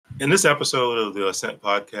In this episode of the ASCENT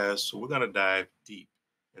podcast, we're going to dive deep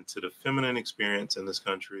into the feminine experience in this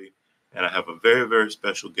country. And I have a very, very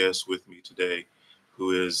special guest with me today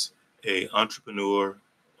who is an entrepreneur,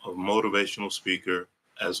 a motivational speaker,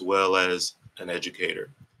 as well as an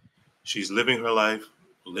educator. She's living her life,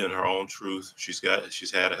 living her own truth. She's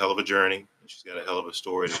had a hell of a journey. She's got a hell of a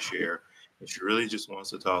story to share. And she really just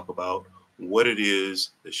wants to talk about what it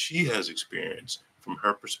is that she has experienced from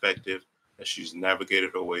her perspective as she's navigated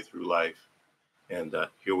her way through life. And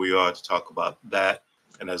here we are to talk about that.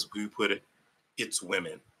 And as we put it, it's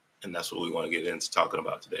women. And that's what we want to get into talking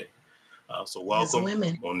about today. So welcome,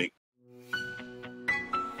 Monique.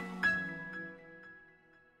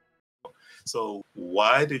 So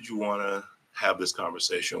why did you want to have this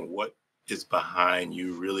conversation? What is behind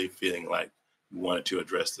you really feeling like you wanted to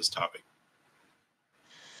address this topic?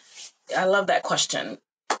 I love that question.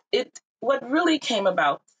 What really came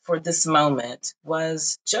about for this moment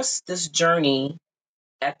was just this journey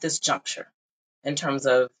at this juncture in terms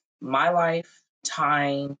of my life,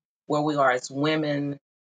 time, where we are as women,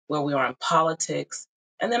 where we are in politics,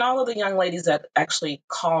 and then all of the young ladies that actually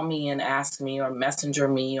call me and ask me or messenger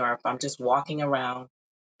me, or if I'm just walking around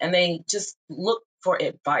and they just look for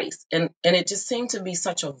advice. And it just seemed to be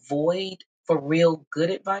such a void for real good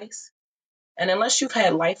advice. And unless you've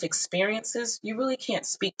had life experiences, you really can't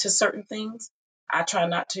speak to certain things. I try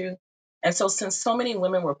not to. And so, since so many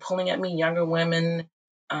women were pulling at me, younger women,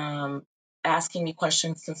 asking me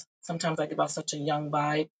questions, since sometimes I give off such a young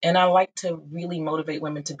vibe, and I like to really motivate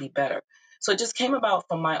women to be better. So, it just came about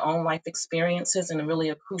from my own life experiences and really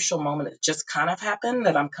a crucial moment that just kind of happened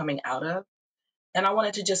that I'm coming out of. And I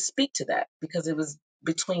wanted to just speak to that because it was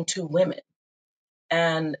between two women.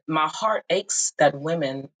 And my heart aches that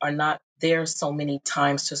women are not there so many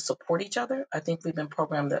times to support each other. I think we've been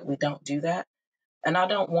programmed that we don't do that. And I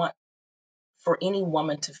don't want for any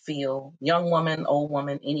woman to feel, young woman, old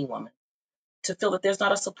woman, any woman, to feel that there's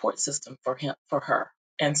not a support system for her.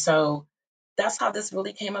 And so that's how this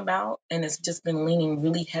really came about. And it's just been leaning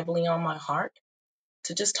really heavily on my heart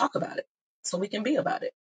to just talk about it so we can be about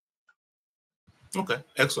it. Okay,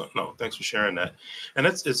 excellent. No, thanks for sharing that. And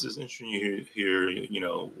it's interesting you hear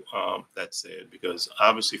that said, because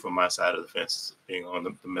obviously from my side of the fence, being on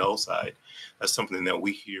the male side, that's something that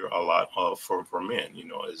we hear a lot of for men,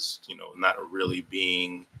 is, not really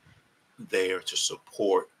being there to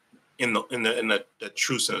support in the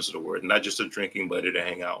true sense of the word, not just a drinking buddy to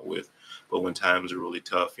hang out with, but when times are really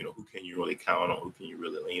tough, who can you really count on? Who can you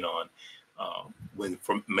really lean on when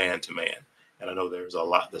from man to man? And I know there's a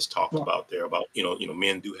lot that's talked about there about,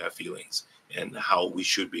 men do have feelings and how we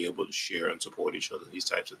should be able to share and support each other, these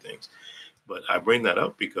types of things. But I bring that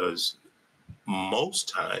up because most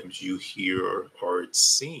times you hear, or it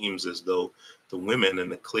seems as though the women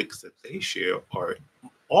and the cliques that they share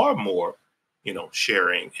are more,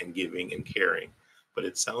 sharing and giving and caring. But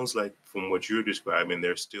it sounds like from what you're describing,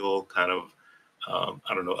 there's still kind of,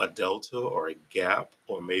 I don't know, a delta or a gap,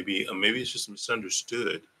 or maybe it's just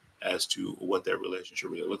misunderstood as to what that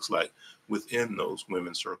relationship really looks like within those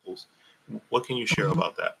women's circles. What can you share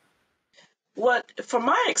about that? From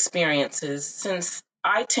my experiences, since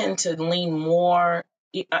I tend to lean more,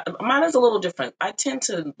 mine is a little different. I tend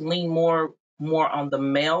to lean more on the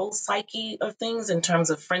male psyche of things in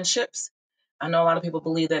terms of friendships. I know a lot of people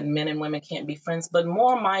believe that men and women can't be friends, but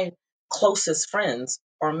more of my closest friends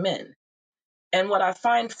are men. And what I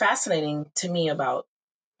find fascinating to me about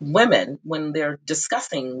women when they're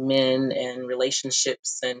discussing men and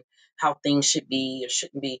relationships and how things should be or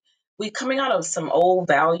shouldn't be, we're coming out of some old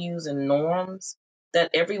values and norms that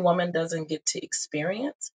every woman doesn't get to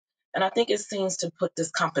experience. And I think it seems to put this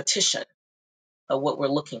competition of what we're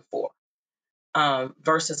looking for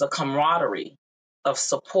versus a camaraderie of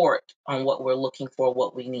support on what we're looking for,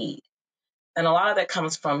 what we need. And a lot of that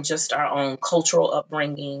comes from just our own cultural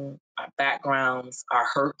upbringing, our backgrounds, our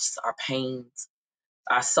hurts, our pains,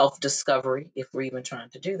 our self-discovery, if we're even trying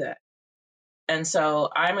to do that. And so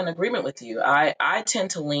I'm in agreement with you. I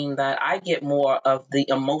tend to lean that I get more of the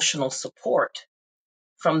emotional support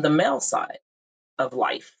from the male side of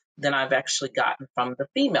life than I've actually gotten from the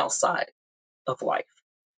female side of life,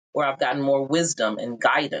 where I've gotten more wisdom and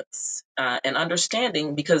guidance and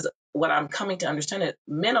understanding, because what I'm coming to understand is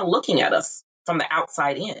men are looking at us from the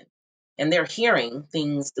outside in, and they're hearing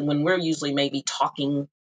things when we're usually maybe talking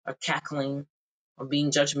or cackling or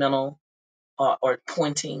being judgmental or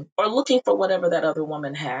pointing or looking for whatever that other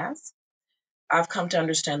woman has. I've come to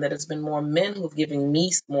understand that it's been more men who've given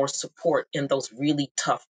me more support in those really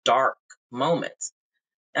tough, dark moments.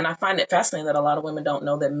 And I find it fascinating that a lot of women don't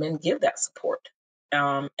know that men give that support.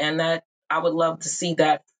 And that I would love to see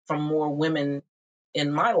that from more women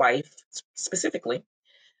in my life specifically,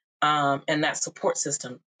 and that support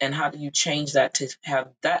system. And how do you change that to have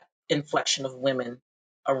that inflection of women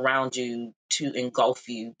around you to engulf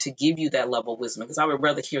you, to give you that level of wisdom? Because I would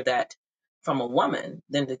rather hear that from a woman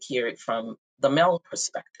than to hear it from the male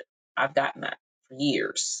perspective. I've gotten that for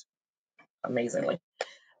years, amazingly.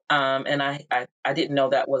 And I didn't know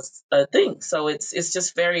that was a thing. So it's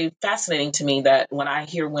just very fascinating to me that when I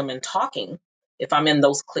hear women talking, if I'm in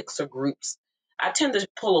those cliques or groups, I tend to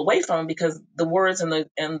pull away from them because the words and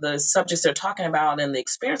the subjects they're talking about and the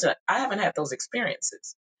experience, I haven't had those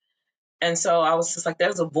experiences. And so I was just like,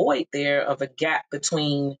 there's a void there of a gap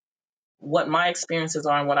between what my experiences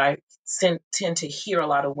are and what I tend to hear a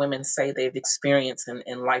lot of women say they've experienced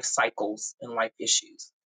in life cycles and life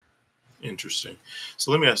issues. Interesting.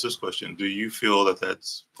 So let me ask this question. Do you feel that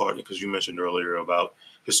that's part, because you mentioned earlier about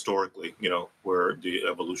historically, where the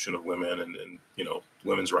evolution of women and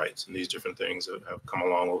women's rights and these different things have come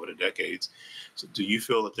along over the decades. So do you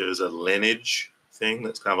feel that there's a lineage thing,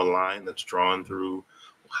 that's kind of a line that's drawn through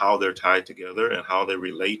how they're tied together and how they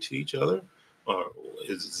relate to each other? Or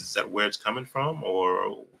is that where it's coming from?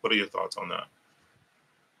 Or what are your thoughts on that?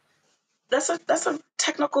 That's a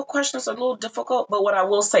technical question. It's a little difficult, but what I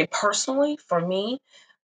will say personally, for me,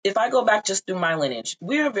 if I go back just through my lineage,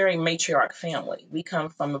 we're a very matriarch family. We come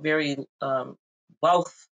from a very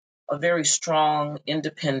wealth, a very strong,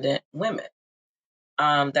 independent women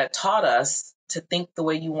that taught us to think the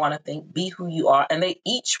way you want to think, be who you are, and they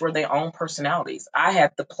each were their own personalities. I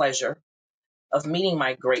had the pleasure of meeting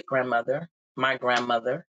my great grandmother, my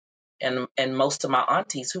grandmother, and most of my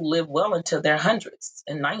aunties who lived well into their hundreds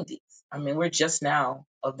and 90s. I mean, we're just now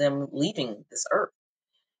of them leaving this earth.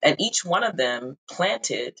 And each one of them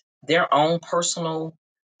planted their own personal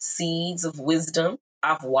seeds of wisdom.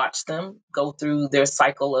 I've watched them go through their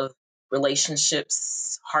cycle of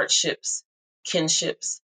relationships, hardships,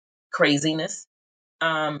 kinships, craziness.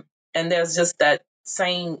 And there's just that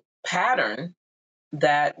same pattern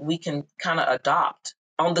that we can kind of adopt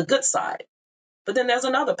on the good side. But then there's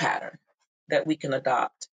another pattern that we can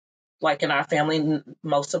adopt. Like in our family,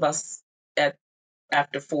 most of us at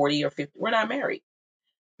after 40 or 50, we're not married.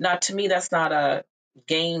 Now, to me, that's not a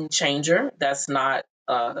game changer. That's not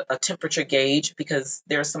a temperature gauge because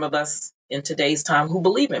there are some of us in today's time who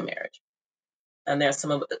believe in marriage, and there's some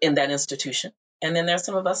of in that institution, and then there's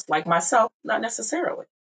some of us like myself, not necessarily.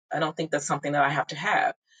 I don't think that's something that I have to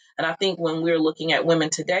have. And I think when we're looking at women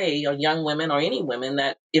today, or young women, or any women,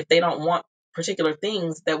 that if they don't want particular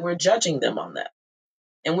things, that we're judging them on that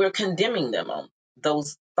and we're condemning them on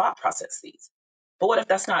those thought processes. But what if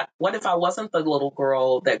that's not, what if I wasn't the little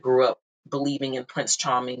girl that grew up believing in Prince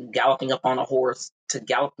Charming, galloping up on a horse to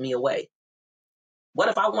gallop me away? What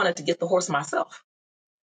if I wanted to get the horse myself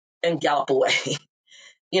and gallop away?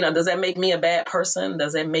 Does that make me a bad person?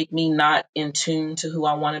 Does that make me not in tune to who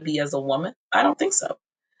I want to be as a woman? I don't think so.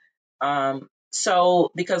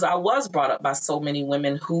 So because I was brought up by so many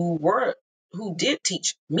women who did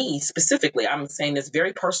teach me specifically, I'm saying this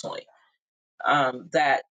very personally,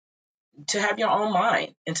 that to have your own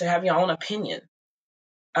mind and to have your own opinion.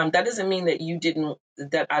 That doesn't mean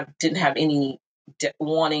that I didn't have any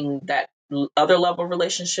wanting that other level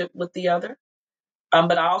relationship with the other.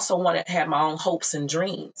 But I also wanted to have my own hopes and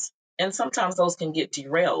dreams. And sometimes those can get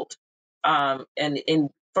derailed, and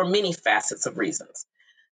for many facets of reasons.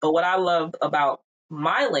 But what I love about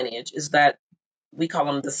my lineage is that we call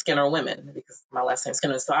them the Skinner women because my last name is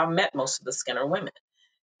Skinner. So I met most of the Skinner women.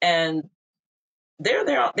 And they were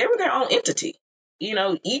their own entity.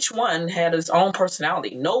 Each one had its own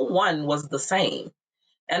personality. No one was the same.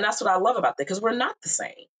 And that's what I love about that because we're not the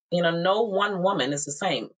same. No one woman is the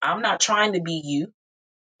same. I'm not trying to be you,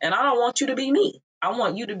 and I don't want you to be me. I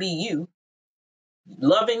want you to be you,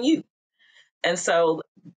 loving you. And so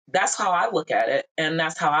that's how I look at it. And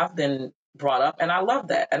that's how I've been brought up. And I love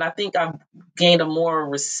that. And I think I've gained a more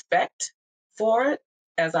respect for it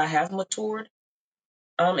as I have matured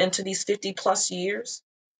into these 50 plus years.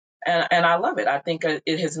 And I love it. I think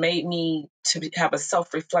it has made me to have a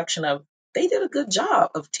self-reflection of they did a good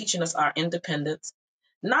job of teaching us our independence,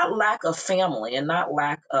 not lack of family and not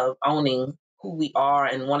lack of owning who we are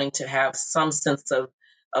and wanting to have some sense of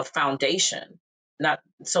foundation, not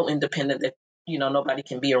so independent that nobody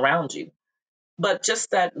can be around you. But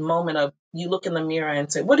just that moment of you look in the mirror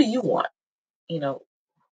and say, what do you want? You know,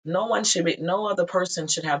 no other person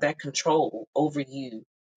should have that control over you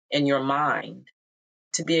and your mind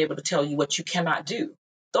to be able to tell you what you cannot do.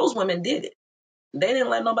 Those women did it. They didn't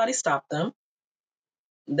let nobody stop them.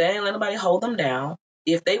 They didn't let nobody hold them down.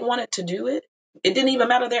 If they wanted to do it, it didn't even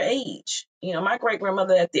matter their age. My great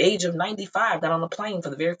grandmother at the age of 95 got on a plane for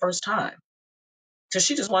the very first time. because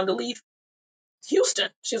she just wanted to leave Houston.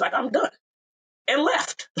 She's like, I'm done, and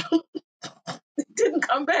left. Didn't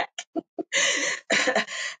come back.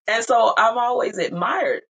 And so I've always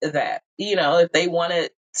admired that, if they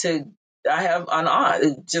wanted to. I have an aunt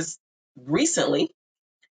who just recently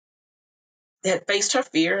had faced her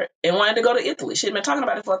fear and wanted to go to Italy. She had been talking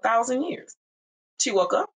about it for 1,000 years. She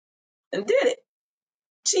woke up and did it.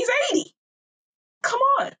 She's 80. Come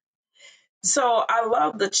on. So I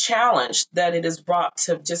love the challenge that it has brought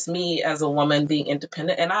to just me as a woman being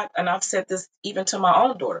independent. And I've said this even to my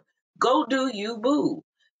own daughter. Go do you, boo.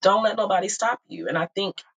 Don't let nobody stop you. And I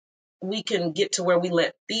think we can get to where we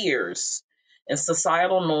let fears and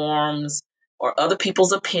societal norms or other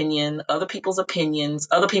people's opinions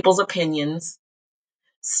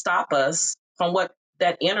stop us from what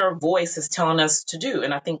that inner voice is telling us to do.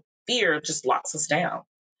 And I think fear just locks us down.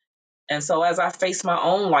 And so as I face my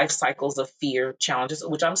own life cycles of fear challenges,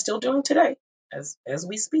 which I'm still doing today as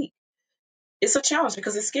we speak, it's a challenge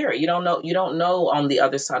because it's scary. You don't know on the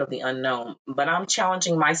other side of the unknown. But I'm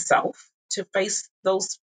challenging myself to face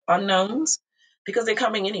those unknowns because they're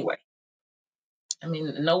coming anyway. I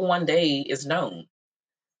mean, no one day is known.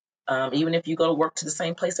 Even if you go to work to the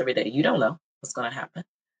same place every day, you don't know what's going to happen.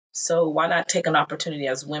 So why not take an opportunity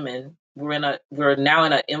as women? We're now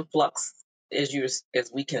in an influx, as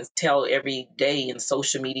we can tell every day in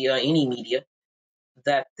social media, any media,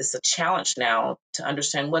 that it's a challenge now to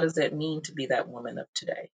understand what does it mean to be that woman of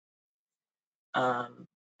today. And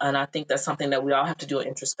I think that's something that we all have to do an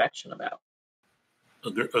introspection about.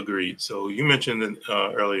 Agreed. So you mentioned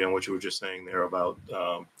earlier in what you were just saying there about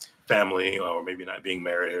family or maybe not being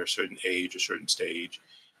married at a certain age, a certain stage.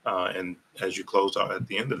 And as you closed out at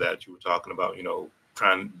the end of that, you were talking about,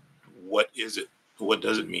 trying, what is it? What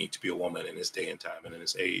does it mean to be a woman in this day and time and in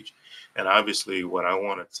this age? And obviously, what I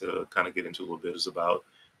wanted to kind of get into a little bit is about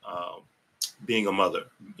being a mother,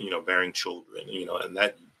 bearing children, and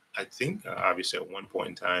that I think obviously at one point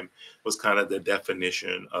in time was kind of the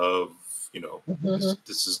definition of, Mm-hmm.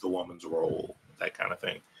 this is the woman's role, that kind of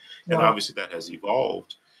thing. And Right. obviously that has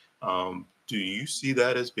evolved. Do you see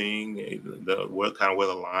that as being where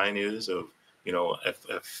the line is of,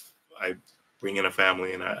 if I bring in a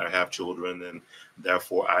family and I have children, then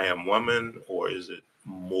therefore I am woman, or is it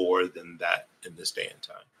more than that in this day and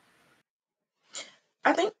time?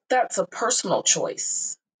 I think that's a personal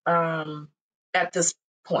choice. At this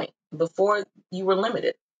point, before you were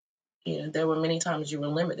limited, there were many times you were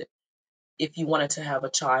limited if you wanted to have a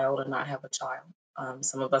child or not have a child.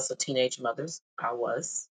 Some of us are teenage mothers. I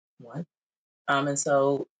was one. And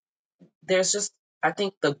so there's just, I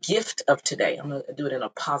think the gift of today, I'm going to do it in a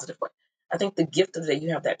positive way. I think the gift of today,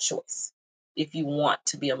 you have that choice if you want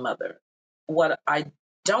to be a mother. What I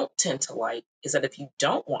don't tend to like is that if you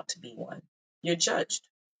don't want to be one, you're judged.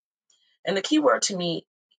 And the key word to me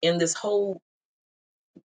in this whole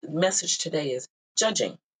message today is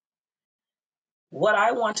judging. What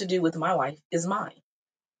I want to do with my life is mine.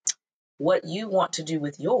 What you want to do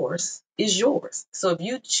with yours is yours. So if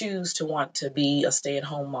you choose to want to be a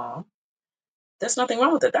stay-at-home mom, there's nothing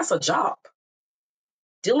wrong with it. That's a job.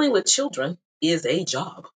 Dealing with children is a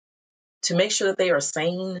job. To make sure that they are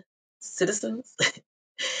sane citizens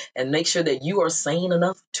and make sure that you are sane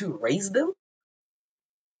enough to raise them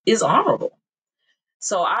is honorable.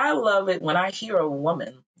 So I love it when I hear a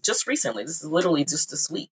woman, just recently, this is literally just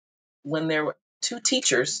this week, when there were two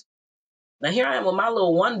teachers. Now here I am with my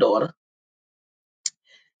little one daughter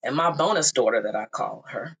and my bonus daughter that I call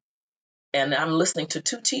her. And I'm listening to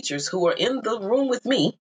two teachers who are in the room with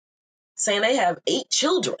me saying they have 8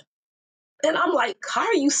 children. And I'm like, how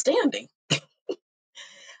are you standing?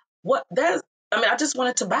 What that's I mean, I just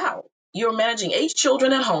wanted to bow. You're managing 8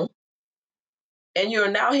 children at home, and you're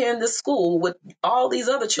now here in this school with all these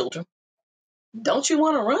other children. Don't you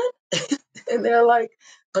want to run? And they're like,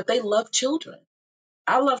 but they love children.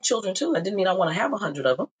 I love children too. That didn't mean I want to have 100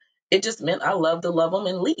 of them. It just meant I love to love them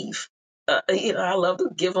and leave. I love to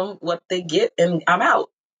give them what they get and I'm out.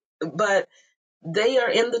 But they are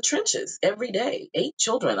in the trenches every day. 8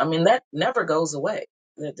 children. I mean, that never goes away.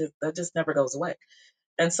 That just never goes away.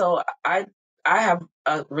 And so I have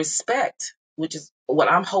a respect, which is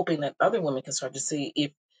what I'm hoping that other women can start to see.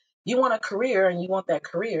 If you want a career and you want that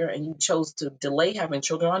career and you chose to delay having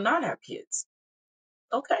children or not have kids,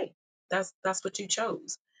 okay, that's what you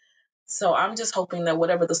chose. So I'm just hoping that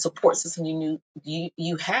whatever the support system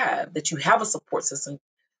you have, that you have a support system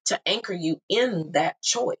to anchor you in that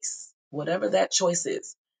choice, whatever that choice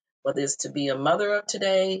is, whether it's to be a mother of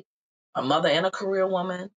today, a mother and a career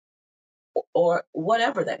woman, or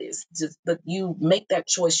whatever that is, just that you make that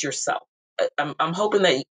choice yourself. I'm hoping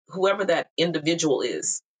that whoever that individual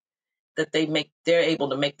is, that they're able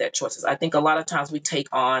to make that choices. I think a lot of times we take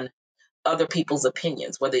on other people's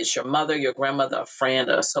opinions, whether it's your mother, your grandmother, a friend,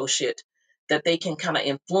 or associate, that they can kind of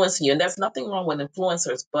influence you. And there's nothing wrong with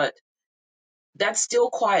influencers, but that still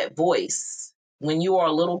quiet voice when you are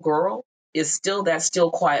a little girl is still that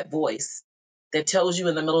still quiet voice that tells you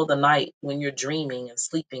in the middle of the night when you're dreaming and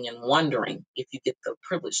sleeping and wondering, if you get the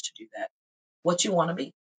privilege to do that, what you want to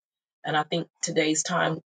be. And I think today's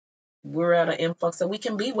time, we're at an influx that we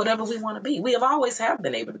can be whatever we want to be. We have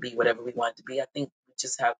been able to be whatever we want to be. I think we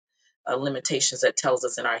just have limitations that tells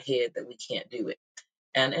us in our head that we can't do it.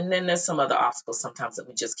 And then there's some other obstacles sometimes that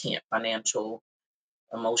we just can't: financial,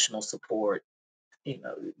 emotional support.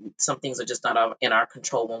 Some things are just not in our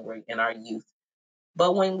control when we're in our youth.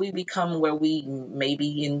 But when we become where we may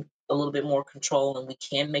be in a little bit more control and we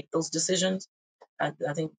can make those decisions, I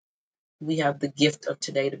think we have the gift of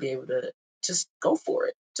today to be able to just go for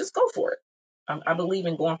it. Just go for it. I believe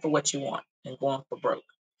in going for what you want and going for broke.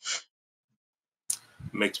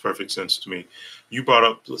 Makes perfect sense to me. You brought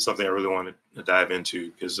up something I really wanted to dive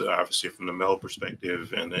into, because obviously from the male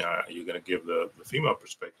perspective, and you're going to give the female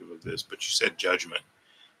perspective of this, but you said judgment.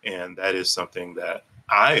 And that is something that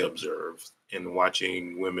I observe in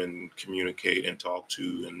watching women communicate and talk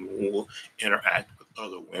to and interact with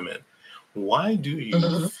other women. Why do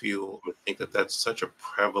you feel or think that that's such a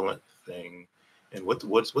prevalent thing? And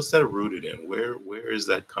what's that rooted in? Where is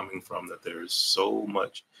that coming from, that there's so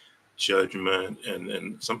much judgment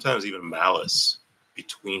and sometimes even malice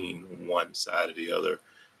between one side or the other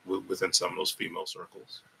within some of those female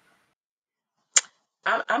circles?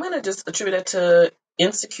 I'm going to just attribute it to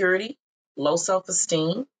insecurity, low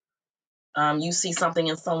self-esteem. You see something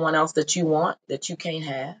in someone else that you want that you can't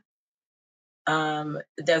have.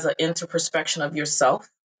 There's an introspection of yourself,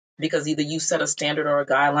 because either you set a standard or a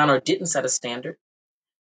guideline, or didn't set a standard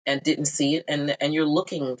and didn't see it, and you're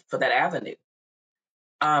looking for that avenue.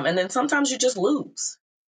 And then sometimes you just lose.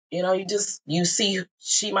 You see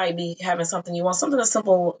she might be having something you want, something as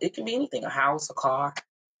simple. It can be anything: a house, a car,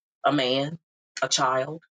 a man, a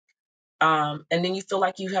child. And then you feel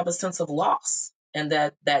like you have a sense of loss, and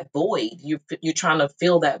that void, you're trying to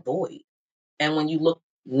fill that void. And when you look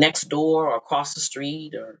next door or across the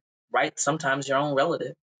street, or right, sometimes your own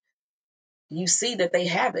relative, you see that they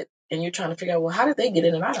have it, and you're trying to figure out, well, how did they get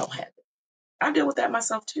it and I don't have it? I deal with that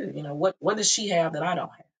myself too. What does she have that I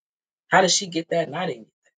don't have? How does she get that and I didn't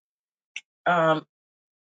get that?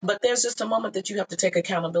 But there's just a moment that you have to take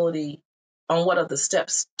accountability on what are the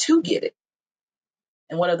steps to get it,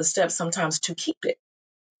 and what are the steps sometimes to keep it.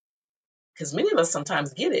 Because many of us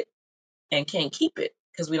sometimes get it and can't keep it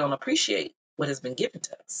because we don't appreciate what has been given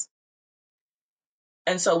to us.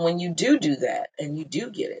 And so when you do that, and you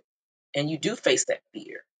do get it, and you do face that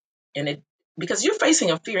fear, because you're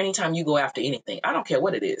facing a fear anytime you go after anything. I don't care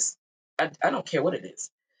what it is. I don't care what it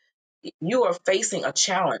is. You are facing a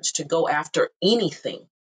challenge to go after anything.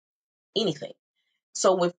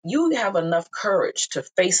 So if you have enough courage to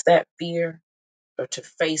face that fear, or to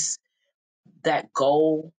face that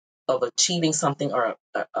goal of achieving something, or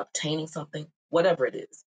obtaining something, whatever it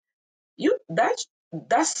is,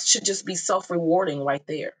 that should just be self-rewarding right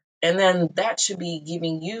there. And then that should be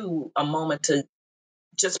giving you a moment to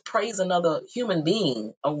just praise another human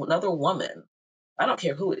being, another woman, I don't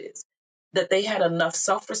care who it is, that they had enough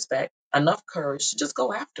self-respect, enough courage to just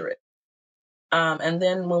go after it. And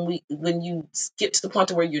then when you get to the point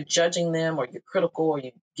to where you're judging them, or you're critical, or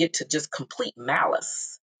you get to just complete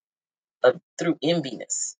malice through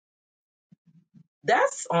enviness,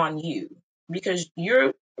 that's on you, because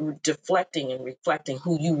you're deflecting and reflecting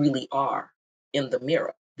who you really are in the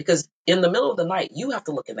mirror. Because in the middle of the night, you have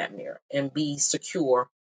to look in that mirror and be secure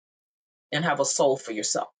and have a soul for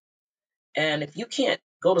yourself. And if you can't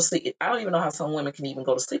go to sleep, I don't even know how some women can even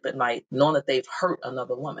go to sleep at night knowing that they've hurt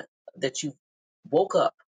another woman, that you woke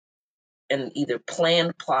up and either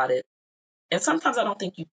planned, plotted. And sometimes I don't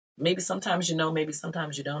think maybe sometimes you know, maybe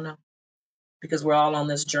sometimes you don't know, because we're all on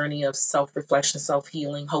this journey of self-reflection,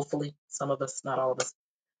 self-healing. Hopefully, some of us, not all of us.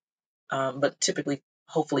 But typically,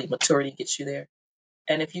 hopefully, maturity gets you there.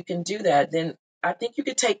 And if you can do that, then I think you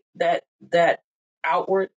could take that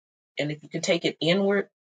outward, and if you can take it inward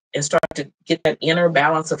and start to get that inner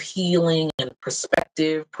balance of healing and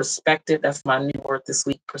perspective. Perspective, that's my new word this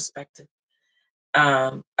week, perspective.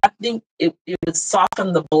 I think it would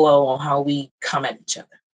soften the blow on how we come at each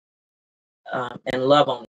other, and love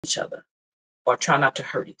on each other, or try not to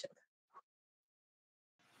hurt each other.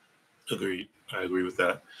 Agreed. I agree with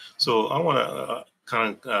that. So I want to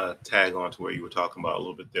kind of tag on to where you were talking about a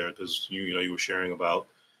little bit there, because you were sharing about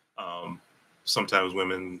sometimes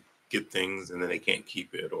women get things and then they can't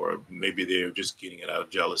keep it, or maybe they're just getting it out of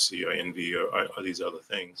jealousy or envy or these other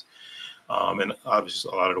things. And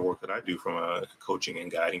obviously, a lot of the work that I do from a coaching and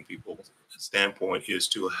guiding people standpoint is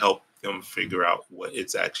to help them figure out what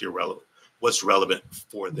it's actually relevant, what's relevant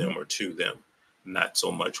for them or to them, not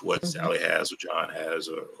so much what Sally has or John has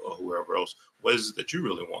or whoever else. What is it that you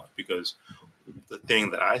really want? Because the thing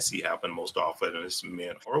that I see happen most often, and it's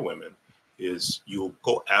men or women, is you'll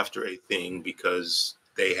go after a thing because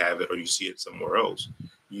they have it or you see it somewhere else.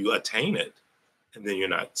 You attain it, and then you're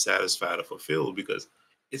not satisfied or fulfilled because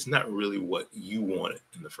it's not really what you wanted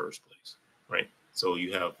in the first place, right? So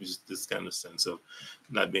you have this kind of sense of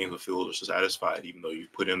not being fulfilled or satisfied, even though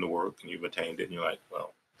you've put in the work and you've attained it, and you're like,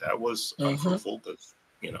 well, that was unfruitful because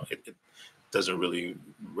it doesn't really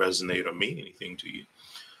resonate or mean anything to you.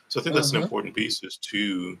 So I think that's an important piece, is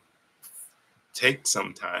to take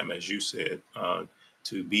some time, as you said,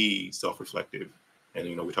 to be self-reflective.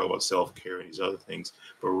 And, we talk about self-care and these other things,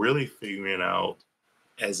 but really figuring out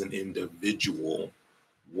as an individual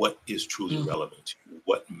what is truly relevant to you,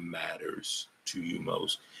 what matters to you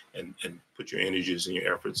most, and put your energies and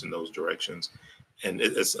your efforts in those directions. And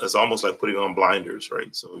it's almost like putting on blinders,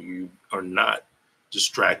 right? So you are not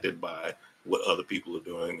distracted by what other people are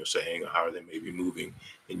doing or saying or how they may be moving,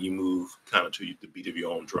 and you move kind of to the beat of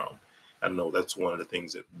your own drum. I know that's one of the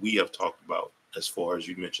things that we have talked about, as far as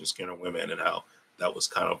you mentioned Skinner Women and how that was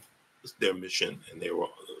kind of their mission, and they were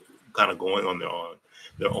kind of going on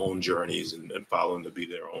their own journeys and following the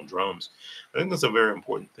beat of their own drums. I think that's a very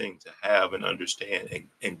important thing to have and understand,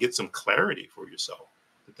 and get some clarity for yourself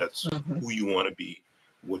that that's who you want to be,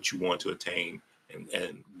 what you want to attain,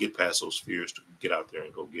 and get past those fears to get out there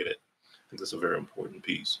and go get it. I think that's a very important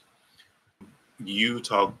piece. You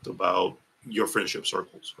talked about your friendship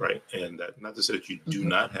circles, right? And that, not to say that you do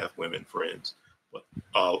not have women friends, but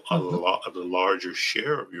a lot of the larger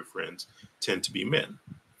share of your friends tend to be men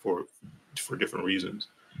for different reasons.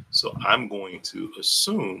 So I'm going to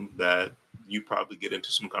assume that you probably get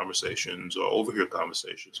into some conversations or overhear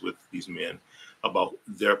conversations with these men about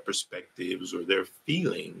their perspectives or their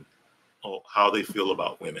feeling or how they feel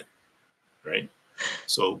about women, right?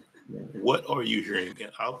 So what are you hearing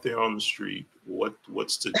out there on the street?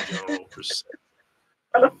 What's the general perception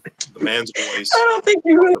of the man's voice? I don't think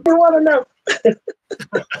you really want to know.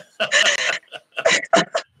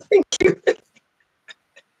 Thank you.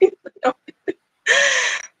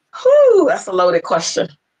 Whew, that's a loaded question.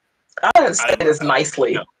 I'm going to say this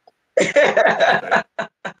nicely. They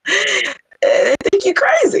think you're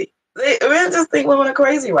crazy. They just think women are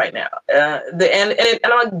crazy right now. I'm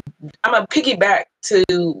a piggyback to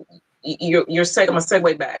your seg. I'm a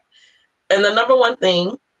segue back. And the number one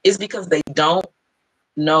thing is because they don't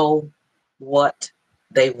know what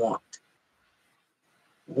they want.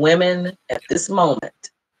 Women at this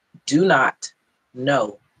moment do not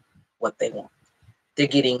know what they want. They're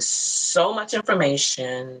getting so much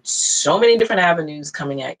information, so many different avenues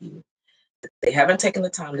coming at you, that they haven't taken the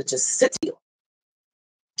time to just sit still.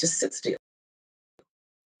 Just sit still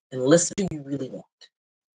and listen. Do you really want?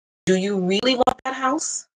 Do you really want that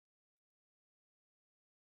house?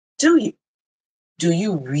 Do you? Do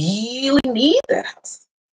you really need that house?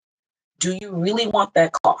 Do you really want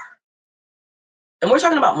that car? And we're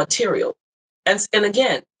talking about material. And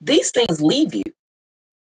again, these things leave you.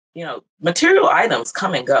 Material items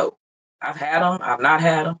come and go. I've had them. I've not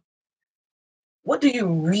had them. What do you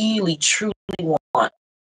really, truly want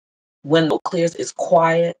when the clears is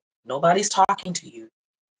quiet? Nobody's talking to you.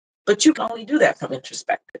 But you can only do that from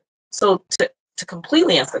introspective. So to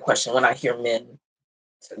completely answer the question, when I hear men,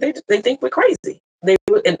 they think we're crazy.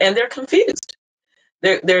 And they're confused.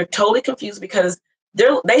 They're totally confused because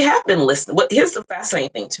they have been listening. Here's the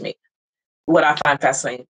fascinating thing to me. What I find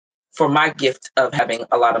fascinating for my gift of having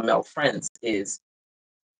a lot of male friends is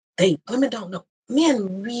women don't know.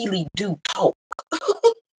 Men really do talk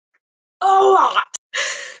a lot.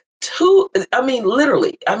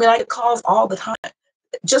 Literally. I get calls all the time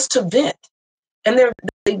just to vent. And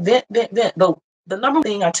they vent. But the number one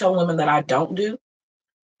thing I tell women that I don't do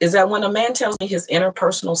is that when a man tells me his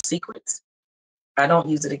interpersonal secrets, I don't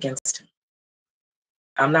use it against him.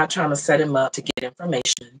 I'm not trying to set him up to get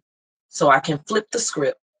information so I can flip the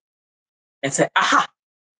script and say, aha,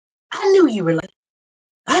 I knew you were like,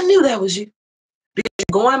 I knew that was you. Because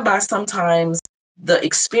you're going by sometimes the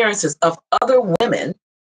experiences of other women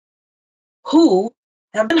who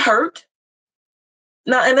have been hurt.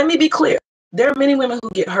 Now, and let me be clear. There are many women who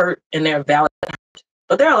get hurt and they're valid hurt.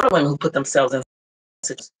 But there are a lot of women who put themselves in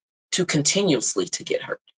situations to continuously to get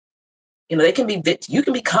hurt. They can be you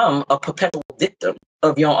can become a perpetual victim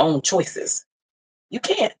of your own choices. You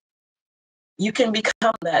can. you can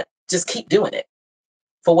become that. Just keep doing it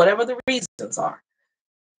for whatever the reasons are.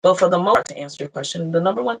 But for the most part, to answer your question, the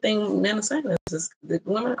number one thing men are saying is that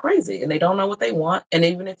women are crazy and they don't know what they want. And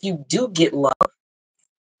even if you do get love,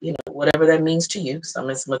 you know, whatever that means to you, some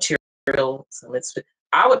is material, some it's,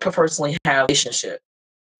 I would personally have a relationship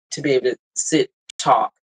to be able to sit,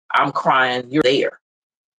 talk, I'm crying, you're there.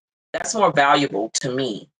 That's more valuable to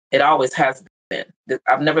me. It always has been.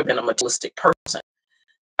 I've never been a materialistic person.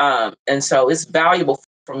 And so it's valuable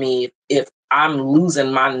for me if I'm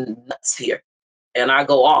losing my nuts here and I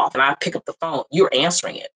go off and I pick up the phone, you're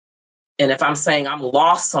answering it. And if I'm saying I'm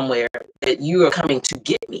lost somewhere, that you are coming to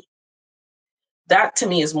get me. That to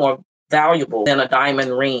me is more valuable than a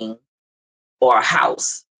diamond ring or a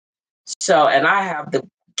house. So, and I have the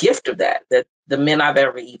gift of that the men I've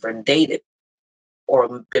ever even dated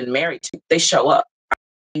or been married to, they show up.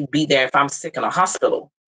 I be there if I'm sick in a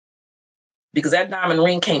hospital because that diamond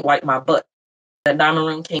ring can't wipe my butt. That diamond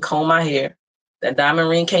ring can't comb my hair. That diamond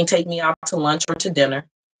ring can't take me out to lunch or to dinner.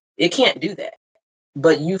 It can't do that.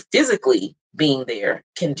 But you physically being there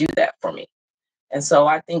can do that for me. And so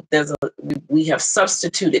I think we have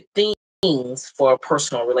substituted things for a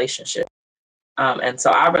personal relationship. And so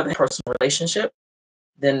I'd rather have a personal relationship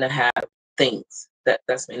than to have things.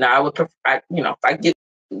 That's me. Now I would prefer, if I get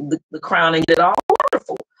the crown and get it all,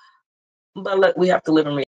 wonderful. But we have to live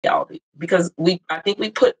in reality because I think we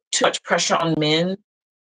put too much pressure on men.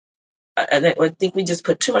 I think we just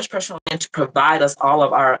put too much pressure on men to provide us all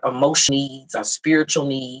of our emotional needs, our spiritual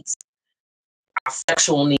needs, our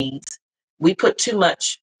sexual needs. We put too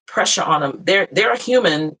much pressure on them. They're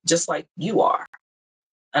human just like you are.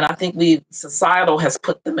 And I think societal has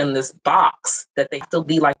put them in this box that they have to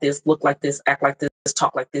be like this, look like this, act like this,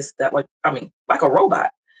 talk like this, that, like a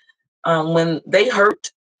robot. When they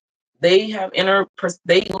hurt, they have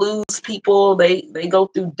they lose people, they go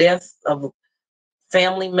through death of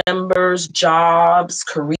family members, jobs,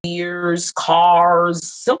 careers,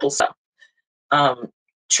 cars, simple stuff.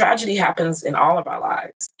 Tragedy happens in all of our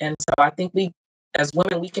lives. And so I think as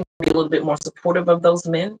women, we can be a little bit more supportive of those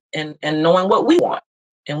men and knowing what we want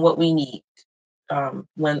and what we need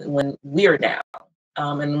when we're down.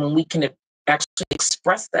 And when we can actually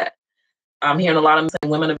express that. I'm hearing a lot of men saying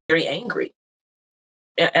women are very angry.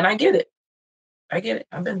 And I get it.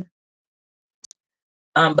 I've been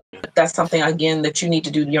there. But that's something, again, that you need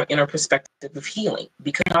to do your inner perspective of healing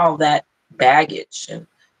because all that baggage and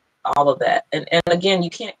all of that. And again, you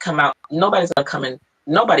can't come out, nobody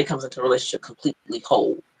comes into a relationship completely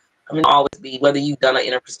whole. I mean, always be, whether you've done an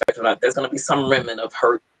inner perspective or not, there's going to be some remnant of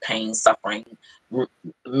hurt, pain, suffering,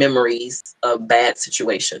 memories of bad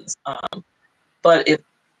situations. But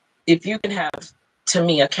if you can have, to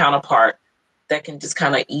me, a counterpart that can just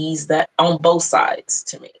kind of ease that on both sides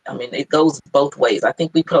to me. I mean, it goes both ways. I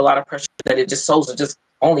think we put a lot of pressure that it just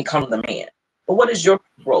only come to the man. But what is your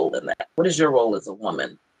role in that? What is your role as a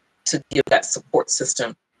woman to give that support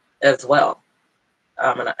system as well?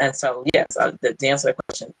 And so, yes, to answer that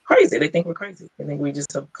question, crazy. They think we're crazy. They think we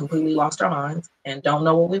just have completely lost our minds and don't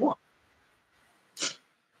know what we want.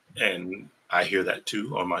 And I hear that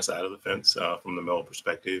too on my side of the fence from the male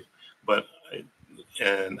perspective. But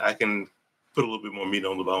I can put a little bit more meat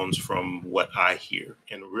on the bones from what I hear.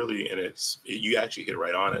 And really, you actually hit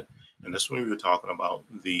right on it. And that's when we were talking about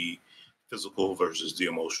the physical versus the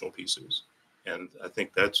emotional pieces. And I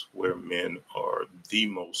think that's where men are the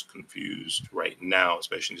most confused right now,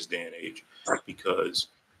 especially in this day and age, because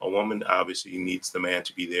a woman obviously needs the man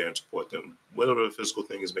to be there and support them, whatever the physical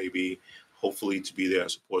things may be, hopefully to be there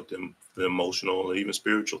and support them, the emotional and even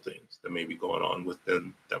spiritual things that may be going on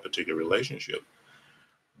within that particular relationship.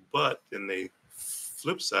 But then the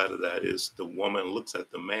flip side of that is the woman looks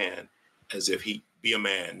at the man as if he be a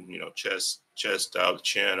man, chest out,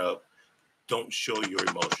 chin up. Don't show your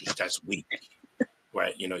emotions. That's weak,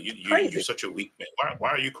 right? You're such a weak man. Why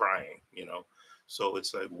are you crying? So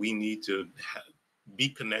it's like we need to be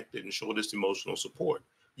connected and show this emotional support.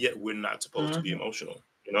 Yet we're not supposed to be emotional.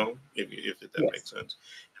 If that makes sense.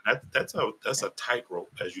 And that's a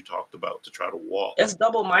tightrope, as you talked about, to try to walk. It's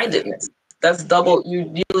double-mindedness. That's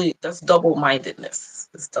double-mindedness.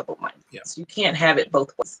 It's double-mindedness. Yeah. You can't have it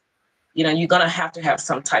both ways. You're gonna have to have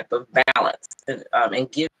some type of balance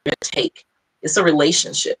and give and take. It's a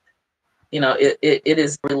relationship. It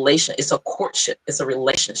is a relation. It's a courtship. It's a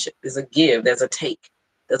relationship. There's a give. There's a take.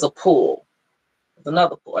 There's a pull. There's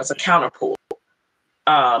another pull. There's a counter pull.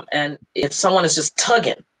 And if someone is just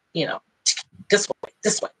tugging, this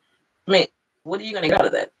way. I mean, what are you going to get out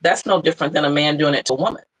of that? That's no different than a man doing it to a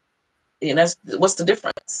woman. What's the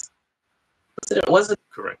difference? What's the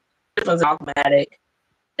Correct. difference? Dogmatic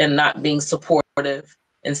and not being supportive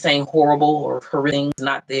and saying horrible or horrific things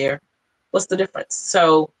not there. What's the difference?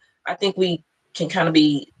 So I think we can kind of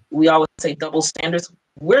we always say double standards.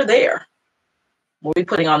 We're there. We're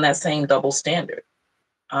putting on that same double standard.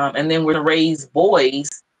 And then we're going to raise boys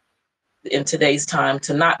in today's time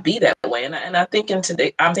to not be that way. And I think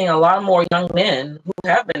I'm seeing a lot more young men who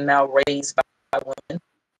have been now raised by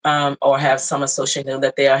women, or have some association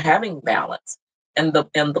that they are having balance. And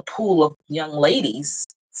the pool of young ladies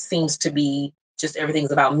seems to be just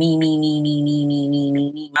everything's about me, me, me, me, me, me, me,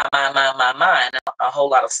 me, me, my, and a whole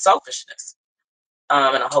lot of selfishness,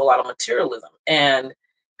 and a whole lot of materialism. And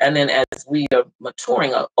then as we are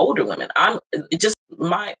maturing, older women,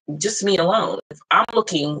 just me alone. If I'm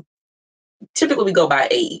looking, typically we go by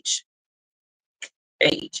age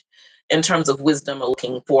in terms of wisdom, or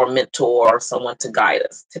looking for a mentor or someone to guide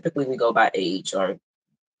us. Typically we go by age or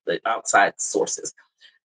the outside sources.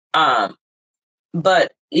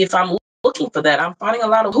 But if I'm looking for that, I'm finding a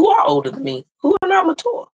lot of who are older than me, who are not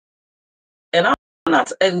mature. And I'm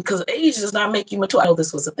not, and because age does not make you mature. I know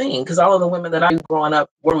this was a thing, because all of the women that I knew growing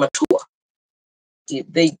up were mature.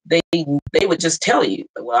 They would just tell you,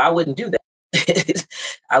 well, I wouldn't do that.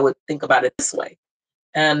 I would think about it this way.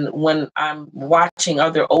 And when I'm watching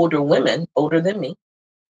other older women, older than me,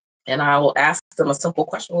 and I will ask them a simple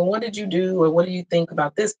question, well, what did you do? Or what do you think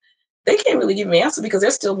about this? They can't really give me an answer because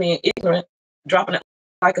they're still being ignorant, dropping it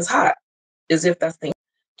like it's hot, as if that's the.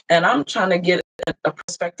 And I'm trying to get a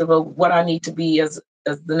perspective of what I need to be as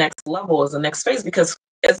the next level, as the next phase, because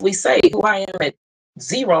as we say, who I am at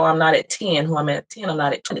 0, I'm not at 10. Who I'm at 10, I'm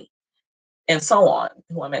not at 20. And so on.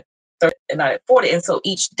 Who I'm at 30 and not at 40. And so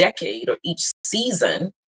each decade or each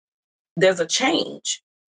season, there's a change.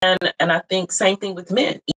 And I think same thing with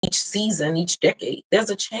men. Each season, each decade, there's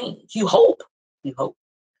a change. You hope.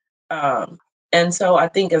 And so I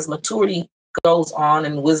think as maturity goes on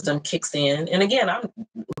and wisdom kicks in, and again,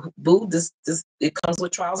 this it comes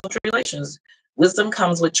with trials and tribulations. Wisdom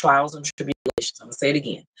comes with trials and tribulations. I'm gonna say it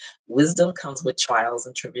again. Wisdom comes with trials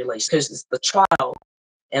and tribulations, because it's the trial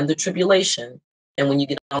and the tribulation. And when you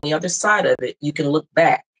get on the other side of it, you can look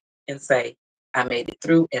back and say, I made it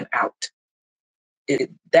through and out.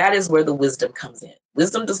 That is where the wisdom comes in.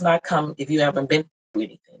 Wisdom does not come if you haven't been through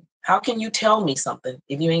anything. How can you tell me something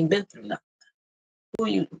if you ain't been through nothing? Who are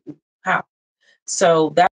you? How?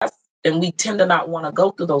 So and we tend to not want to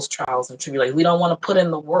go through those trials and tribulations. We don't want to put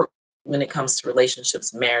in the work when it comes to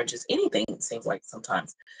relationships, marriages, anything, it seems like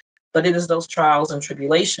sometimes. But it is those trials and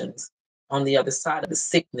tribulations on the other side of the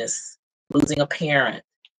sickness, losing a parent,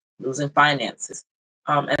 losing finances,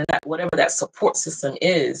 and that whatever that support system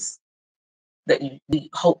is that we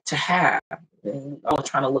hope to have. And we're all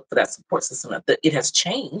trying to look for that support system. That it has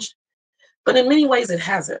changed, but in many ways it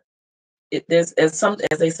hasn't. As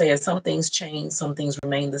they say, as some things change, some things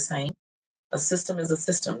remain the same. A system is a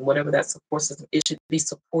system. Whatever that support system, it should be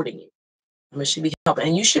supporting you. It should be helping,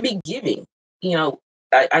 and you should be giving.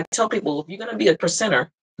 I tell people, if you're going to be a percenter,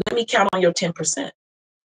 let me count on your 10%.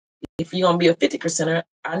 If you're going to be a 50%er,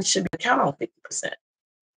 I should be count on 50%.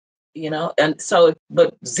 And so,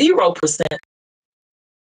 but 0%.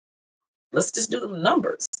 Let's just do the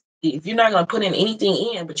numbers. If you're not going to put in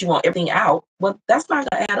anything in, but you want everything out, well, that's not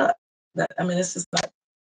going to add up. It's just not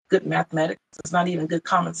good mathematics. It's not even good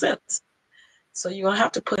common sense. So you're going to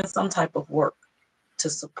have to put in some type of work to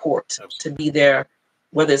support, to be there,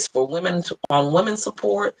 whether it's for women on women's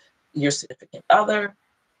support, your significant other,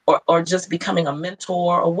 or just becoming a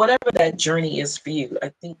mentor, or whatever that journey is for you.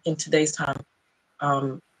 I think in today's time,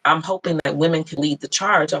 I'm hoping that women can lead the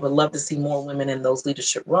charge. I would love to see more women in those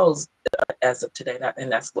leadership roles as of today,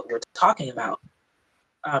 and that's what we're talking about.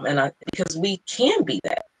 Because we can be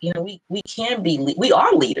that, we can be, we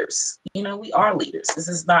are leaders, we are leaders. This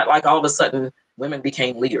is not like all of a sudden women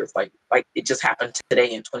became leaders, like it just happened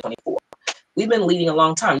today in 2024. We've been leading a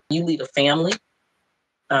long time. You lead a family.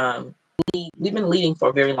 We've been leading for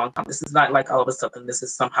a very long time. This is not like all of a sudden this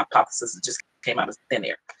is some hypothesis that just came out of thin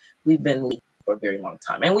air. We've been leading for a very long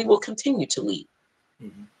time, and we will continue to lead.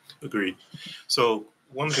 Mm-hmm. Agreed. So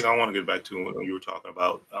one thing I want to get back to when you were talking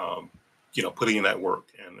about, putting in that work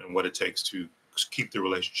and what it takes to keep the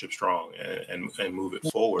relationship strong and move it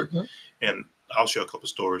forward. Mm-hmm. And I'll share a couple of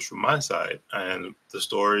stories from my side. And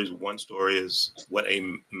one story is what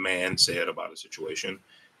a man said about a situation,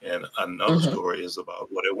 and another mm-hmm. story is about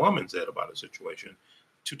what a woman said about a situation.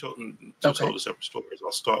 Two totally separate stories.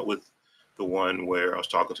 I'll start with the one where I was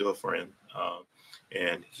talking to a friend,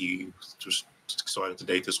 and he just started to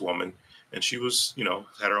date this woman, and she was,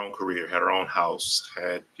 had her own career, had her own house,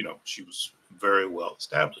 she was very well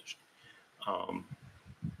established.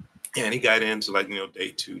 And he got into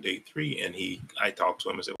date 2, date 3, and I talked to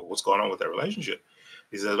him and said, well, what's going on with that relationship?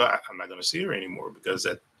 He says, well, I'm not going to see her anymore, because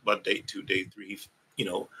at about day 2, day 3,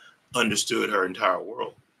 he, understood her entire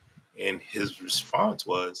world. And his response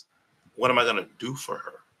was, what am I going to do for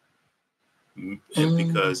her? And Mm.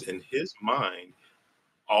 because in his mind,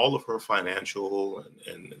 all of her financial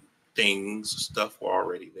and things, stuff were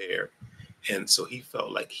already there. And so he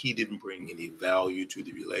felt like he didn't bring any value to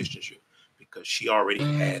the relationship because she already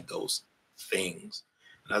Mm. had those things.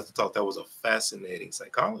 And I thought that was a fascinating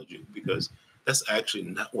psychology, because that's actually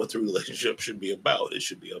not what the relationship should be about. It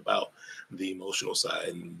should be about the emotional side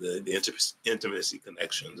and the intimacy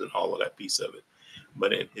connections and all of that piece of it.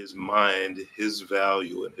 But in his mind, his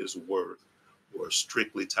value and his worth were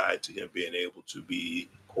strictly tied to him being able to be,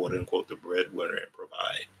 quote unquote, the breadwinner and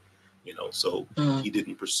provide. So Mm. he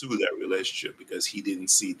didn't pursue that relationship because he didn't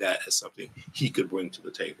see that as something he could bring to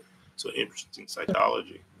the table. So interesting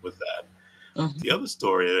psychology with that. Mm. The other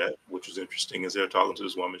story which was interesting, is they're talking to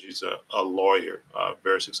this woman. She's a lawyer,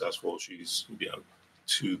 very successful. She's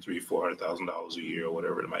two, three, $400,000 a year or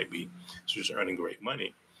whatever it might be. She's earning great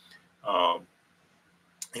money. Um,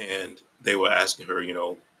 and they were asking her,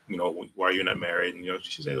 why are you not married? And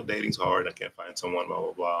she said, oh, dating's hard. I can't find someone, blah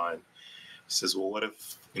blah blah. And he says, well, what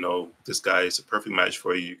if, this guy is a perfect match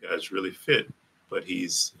for you? You guys really fit, but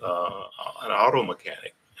he's an auto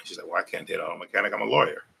mechanic. And she's like, well, I can't date an auto mechanic. I'm a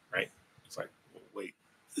lawyer, right? It's like, well, wait,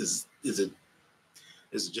 is it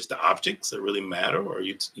just the objects that really matter, or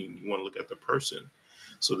you want to look at the person?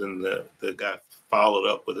 So then the guy followed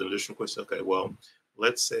up with an additional question. Okay, well,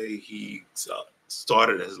 let's say he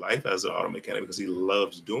started his life as an auto mechanic because he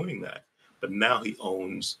loves doing that, but now he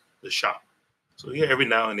owns the shop. So yeah, every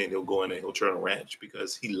now and then he'll go in and he'll turn a wrench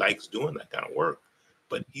because he likes doing that kind of work,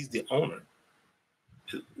 but he's the owner.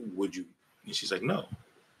 Would you? And she's like, no.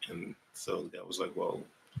 And so that was like, well,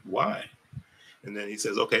 why? And then he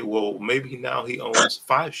says, okay, well, maybe now he owns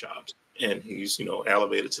 5 shops and he's,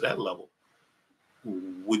 elevated to that level.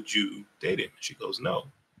 Would you date him? And she goes, no.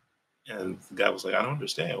 And the guy was like, I don't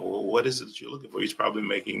understand. Well, what is it that you're looking for? He's probably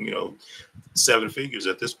making, 7 figures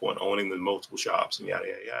at this point, owning the multiple shops and yada,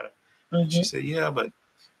 yada, yada. And she Mm-hmm. said, yeah, but,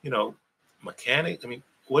 you know, mechanic, I mean,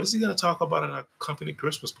 what is he going to talk about at a company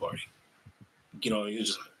Christmas party? You're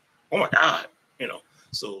just like, oh my God,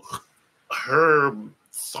 So her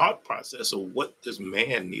thought process of what this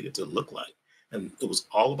man needed to look like, and it was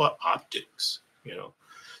all about optics.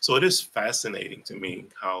 So it is fascinating to me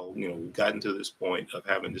how, we've gotten to this point of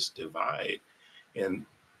having this divide. And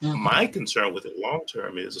Mm-hmm. my concern with it long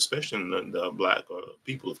term is, especially in the Black or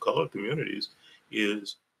people of color communities,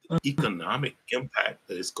 is the economic impact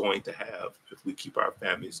that it's going to have if we keep our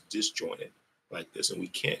families disjointed like this and we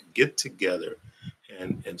can't get together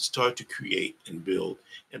and start to create and build.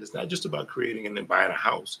 And it's not just about creating and then buying a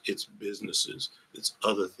house, it's businesses, it's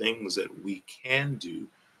other things that we can do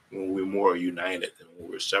when we're more united than when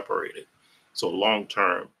we're separated. So long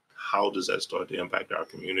term, how does that start to impact our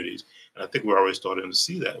communities? And I think we're already starting to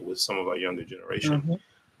see that with some of our younger generation. Mm-hmm.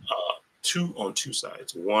 Two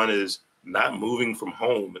sides. One is not moving from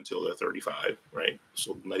home until they're 35, right?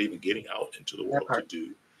 So not even getting out into the That world to part.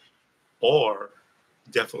 do, or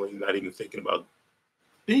definitely not even thinking about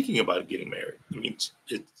getting married. I mean,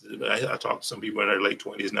 I talk to some people in their late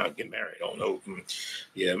 20s now getting married. I don't know.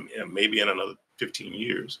 Yeah, maybe in another 15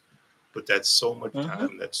 years. But that's so much Mm-hmm.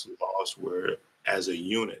 time that's lost where, as a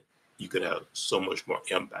unit, you could have so much more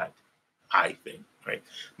impact, I think, right?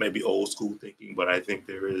 Maybe old school thinking, but I think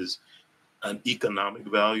there is an economic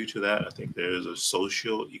value to that. I think there is a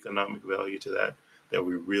social economic value to that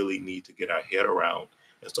we really need to get our head around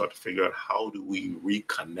and start to figure out how do we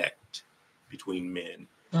reconnect between men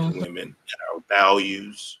and Mm-hmm. women and our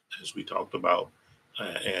values, as we talked about,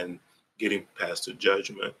 and getting past the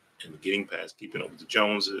judgment and getting past keeping up with the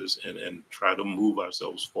Joneses and try to move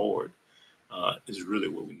ourselves forward is really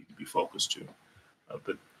what we need to be focused to.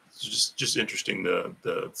 But it's just interesting the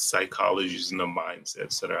psychologies and the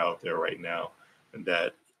mindsets that are out there right now, and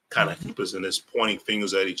that kind of Mm-hmm. keep us in this pointing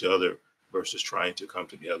fingers at each other versus trying to come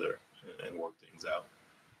together and work things out.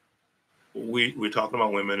 We're talking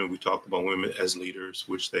about women, and we talked about women as leaders,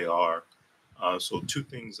 which they are. So two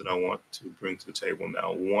things that I want to bring to the table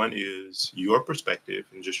now. One is your perspective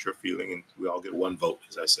and just your feeling, and we all get one vote,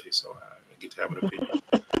 as I say, so I get to have an opinion.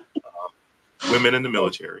 Women in the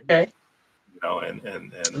military, Okay.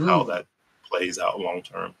 and how Ooh. that plays out long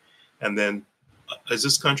term. And then, is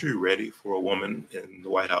this country ready for a woman in the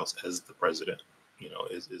White House as the president?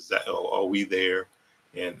 Is that, are we there?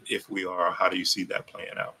 And if we are, how do you see that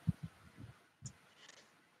playing out?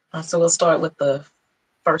 So we'll start with the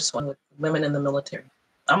first one with women in the military.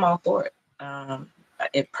 I'm all for it.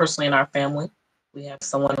 It personally in our family, we have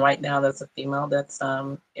someone right now that's a female that's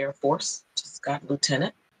Air Force, just got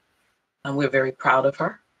lieutenant, and we're very proud of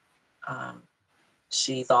her.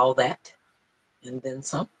 She's all that and then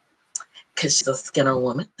some, because she's a Skinner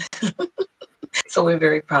woman. So we're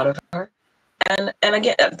very proud of her. And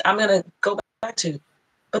again, I'm going to go back to,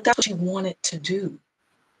 but that's what she wanted to do.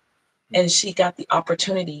 And she got the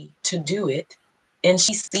opportunity to do it, and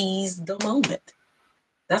she seized the moment.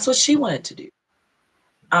 That's what she wanted to do.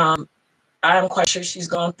 I'm quite sure she's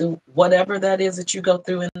gone through whatever that is that you go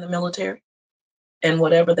through in the military, and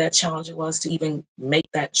whatever that challenge was to even make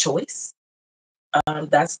that choice.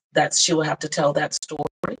 That's she will have to tell that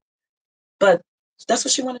story. But that's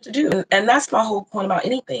what she wanted to do. And that's my whole point about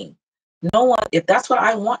anything. No one, if that's what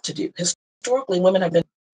I want to do, historically, women have been,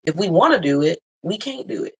 if we want to do it, we can't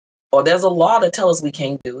do it. Or there's a law that tells us we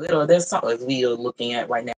can't do it, or there's something we are looking at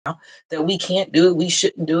right now that we can't do it, we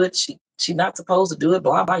shouldn't do it, she's not supposed to do it,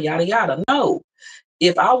 blah, blah, yada, yada. No.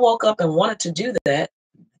 If I woke up and wanted to do that,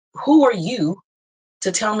 who are you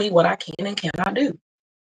to tell me what I can and cannot do?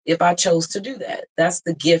 If I chose to do that, that's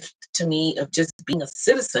the gift to me of just being a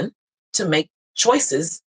citizen to make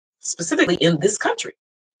choices, specifically in this country.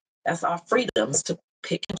 That's our freedoms to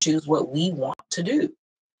pick and choose what we want to do.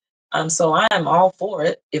 So I am all for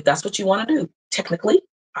it if that's what you want to do. Technically,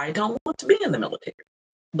 I don't want to be in the military,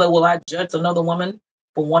 but will I judge another woman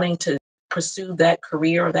for wanting to pursue that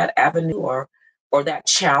career or that avenue or that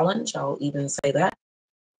challenge? I'll even say that.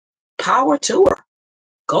 Power to her.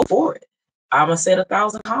 Go for it. I'm gonna say it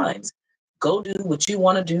 1,000 times. Go do what you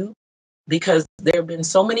want to do, because there have been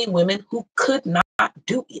so many women who could not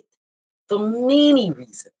do it for many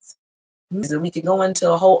reasons. We could go into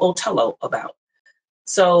a whole Otello about.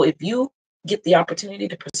 So if you get the opportunity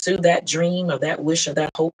to pursue that dream or that wish or that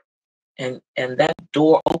hope, and that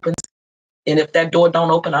door opens, and if that door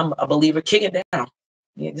don't open, I'm a believer, kick it down.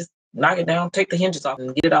 Yeah, just knock it down, take the hinges off,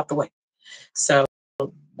 and get it out the way. So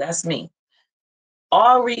that's me.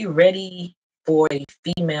 Are we ready for a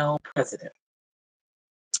female president?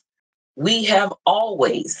 We have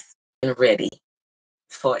always been ready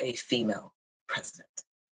for a female president.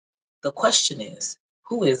 The question is,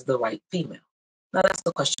 who is the right female? Now that's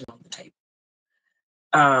the question on the table.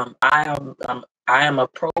 I am a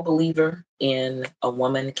pro believer in a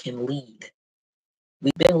woman can lead.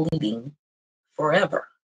 We've been leading forever.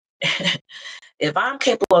 If I'm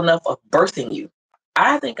capable enough of birthing you,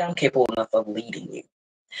 I think I'm capable enough of leading you.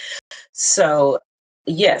 So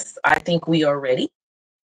yes, I think we are ready.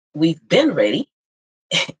 We've been ready.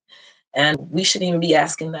 And we shouldn't even be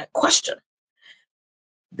asking that question.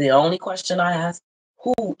 The only question I ask,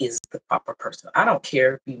 who is the proper person? I don't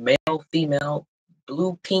care if you're male, female,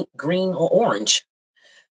 blue, pink, green, or orange.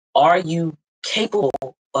 Are you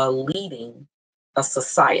capable of leading a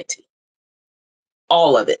society?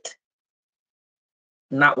 All of it,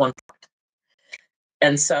 not one part.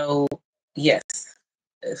 And so, yes,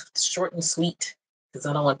 it's short and sweet, because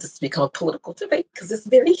I don't want this to become a political debate, because it's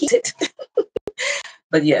very heated.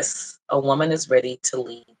 But yes, a woman is ready to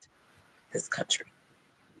lead this country.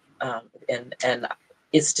 And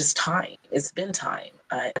it's just time. It's been time.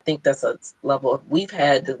 I think that's a level of, we've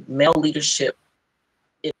had male leadership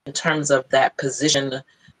in terms of that position,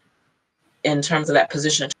 in terms of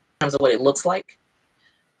what it looks like,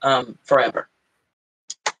 forever.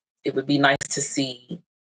 It would be nice to see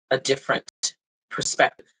a different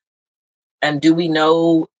perspective. And do we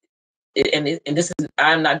know, and this is,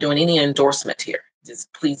 I'm not doing any endorsement here.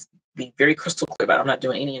 Just please be very crystal clear about it. I'm not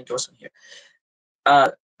doing any endorsement here.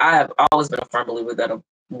 I have always been a firm believer that a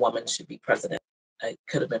woman should be president. I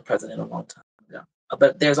could have been president a long time ago.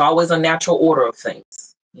 But there's always a natural order of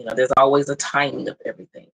things. There's always a timing of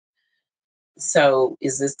everything. So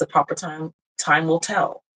is this the proper time? Time will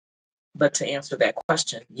tell. But to answer that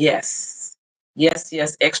question, yes. Yes,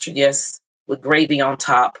 yes, extra yes, with gravy on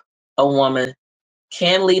top. A woman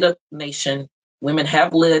can lead a nation. Women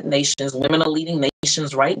have led nations. Women are leading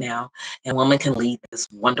nations right now. And women can lead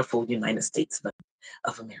this wonderful United States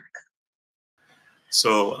of America.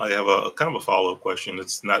 So I have a kind of a follow-up question.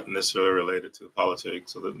 It's not necessarily related to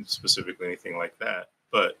politics or specifically anything like that.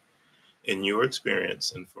 But in your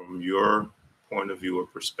experience and from your point of view or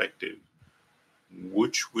perspective,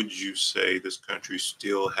 which would you say this country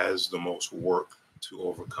still has the most work to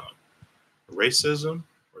overcome? Racism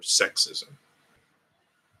or sexism?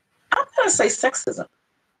 I'm going to say sexism.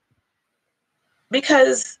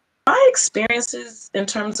 Because my experiences in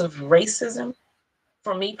terms of racism,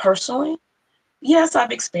 for me personally, yes,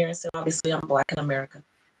 I've experienced it. Obviously, I'm Black in America.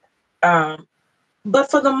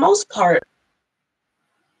 But for the most part,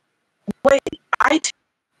 the way I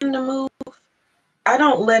tend to move, I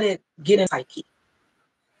don't let it get in psyche.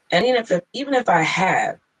 And even if I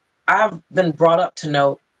have, I've been brought up to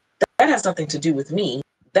know that has nothing to do with me.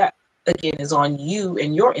 That, again, is on you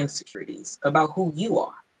and your insecurities about who you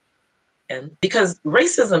are. And because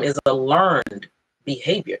racism is a learned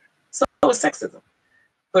behavior, so is sexism.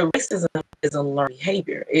 But racism is a learned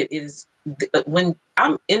behavior. It is, when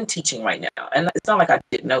I'm in teaching right now, and it's not like I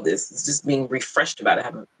didn't know this, it's just being refreshed about it. I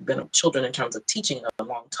haven't been children in terms of teaching in a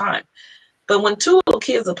long time. But when two little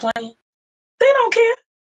kids are playing, they don't care.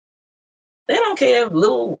 They don't care if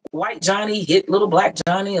little white Johnny hit little black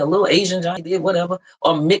Johnny, or little Asian Johnny did whatever,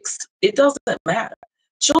 or mixed. It doesn't matter.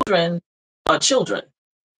 Children are children.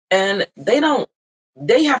 And they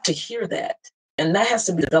have to hear that. And that has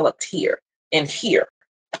to be developed here and here,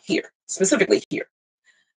 specifically here,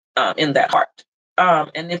 in that heart.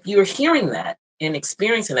 And if you're hearing that and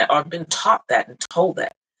experiencing that, or been taught that and told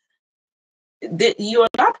that you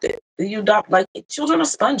adopt it. You adopt, like, children are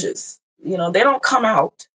sponges. They don't come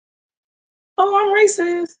out, oh, I'm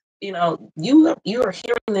racist. You are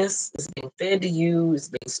hearing this, it's being fed to you, it's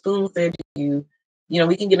being spoon fed to you.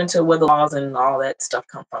 We can get into where the laws and all that stuff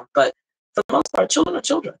come from, but for the most part, children are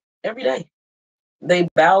children every day. They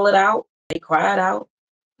battle it out, they cry it out,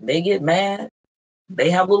 they get mad,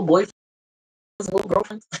 they have little boyfriends, little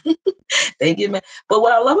girlfriends, they get mad. But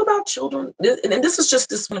what I love about children, and this is just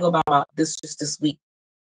this one about this week,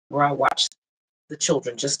 where I watched the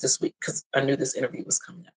children just this week because I knew this interview was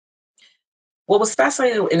coming up. What was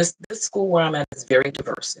fascinating in this school where I'm at is very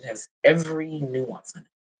diverse. It has every nuance in it.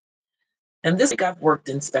 And this week I've worked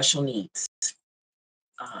in special needs.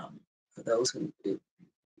 For those who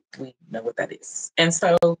we know what that is. And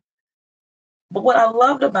so, but what I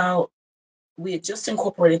loved about, we had just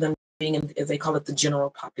incorporated them being in, as they call it, the general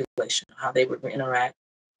population, how they would interact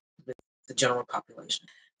with the general population.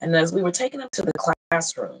 And as we were taking them to the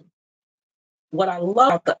classroom, what I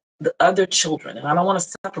love about the other children, and I don't want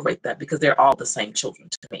to separate that because they're all the same children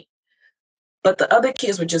to me, but the other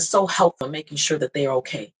kids were just so helpful in making sure that they're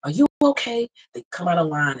okay. Are you okay? They come out of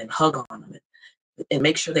line and hug on them and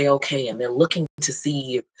make sure they're okay. And they're looking to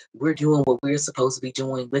see if we're doing what we're supposed to be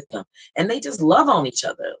doing with them. And they just love on each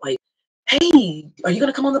other. Like, hey, are you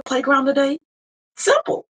going to come on the playground today?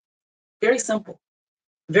 Simple, very simple,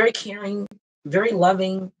 very caring, very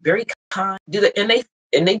loving, very kind.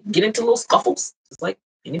 And they get into little scuffles, just like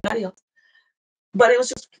anybody else. But it was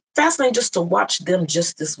just fascinating just to watch them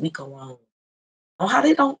just this week alone on how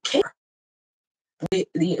they don't care.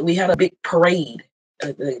 We had a big parade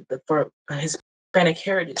for Hispanic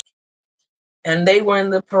Heritage, and they were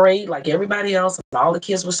in the parade like everybody else, and all the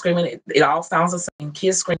kids were screaming. It all sounds the same.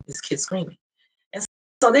 Kids screaming, this kid screaming. And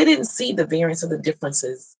so they didn't see the variance of the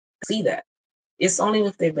differences, see that. It's only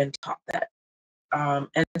if they've been taught that.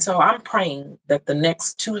 And so I'm praying that the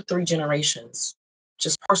next 2 to 3 generations,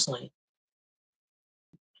 just personally,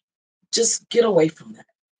 just get away from that.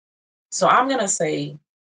 So I'm going to say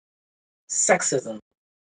sexism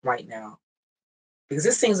right now, because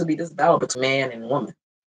this seems to be this battle between man and woman,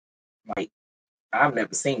 like I've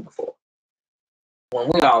never seen before, when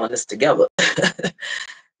we're all in this together.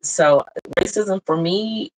 So racism for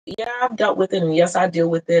me, yeah, I've dealt with it, and yes, I deal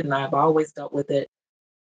with it, and I've always dealt with it.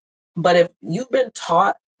 But if you've been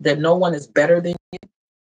taught that no one is better than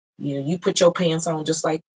you, you put your pants on just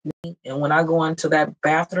like me, and when I go into that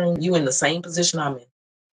bathroom, you in the same position I'm in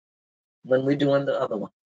when we're doing the other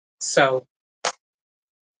one. So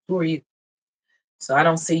who are you? So I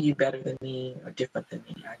don't see you better than me or different than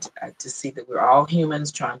me. I just see that we're all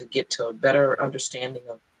humans trying to get to a better understanding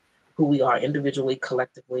of who we are individually,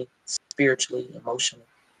 collectively, spiritually, emotionally,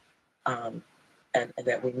 and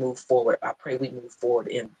that we move forward. I pray we move forward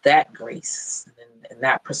in that grace and in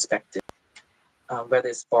that perspective, whether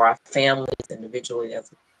it's for our families, individually,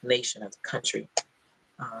 as a nation, as a country,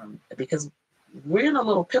 because we're in a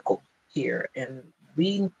little pickle here, and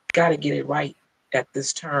we got to get it right at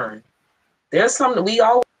this turn. There's something we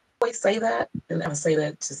always say that, and I say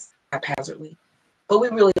that just haphazardly, but we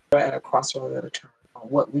really are at a crossroad, at a turn on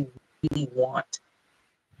what we really want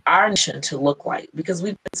our nation to look like, because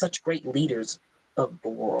we've been such great leaders of the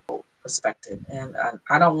world perspective, and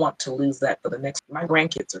I don't want to lose that for the next. My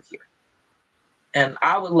grandkids are here, and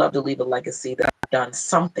I would love to leave a legacy that I've done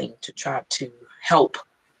something to try to help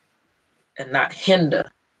and not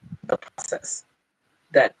hinder the process,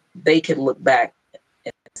 that they could look back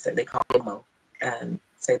and say they call mama and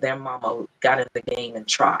say their mama got in the game and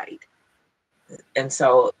tried. And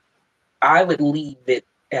so I would leave it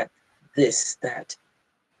at this, that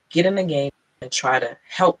get in the game and try to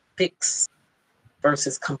help fix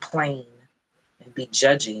versus complain and be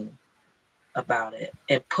judging about it,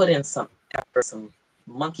 and put in some effort, some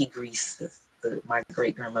monkey grease, as my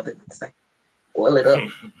great grandmother would say, oil it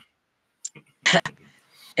up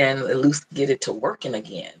and at least get it to working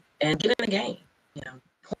again. and get in the game. You know,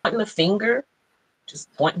 pointing the finger,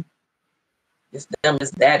 just pointing, it's them,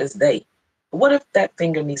 it's that, it's they. But what if that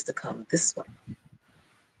finger needs to come this way?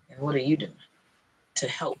 And what are you doing to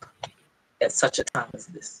help at such a time as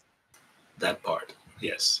this? That part,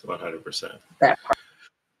 yes, 100%. That part.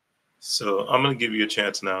 So I'm going to give you a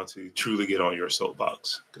chance now to truly get on your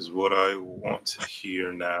soapbox, because what I want to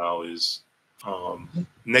hear now is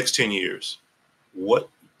next 10 years, what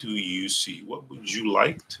do you see? What would you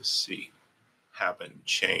like to see happen,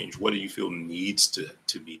 change? What do you feel needs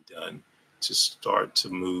to be done to start to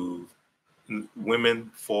move women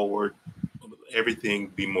forward, everything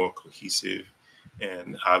be more cohesive,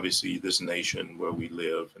 and obviously this nation where we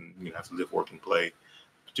live and you have to live, work, and play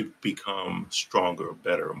to become stronger,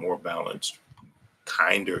 better, more balanced,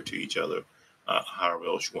 kinder to each other, however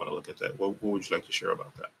else you want to look at that. What would you like to share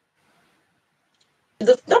about that?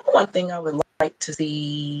 The number one thing I would like to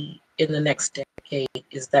see in the next decade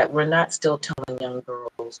is that we're not still telling young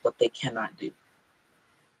girls what they cannot do.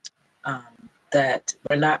 That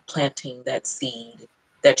we're not planting that seed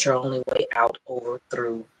that your only way out, over,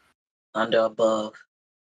 through, under, above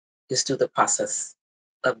is through the process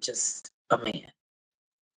of just a man.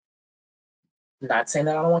 Not saying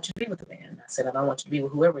that I don't want you to be with a man, not saying that I don't want you to be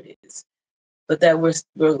with whoever it is, but that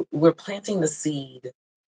we're planting the seed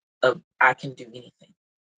of I can do anything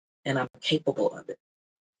and I'm capable of it.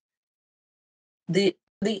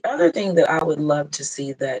 The other thing that I would love to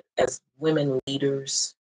see, that as women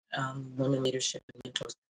leaders, women leadership and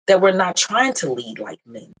mentors, that we're not trying to lead like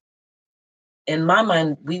men. In my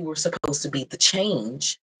mind, we were supposed to be the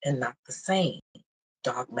change and not the same.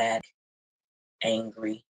 Dogmatic,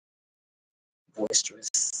 angry,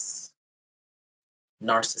 boisterous,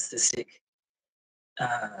 narcissistic,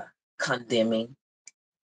 condemning.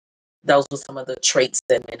 Those were some of the traits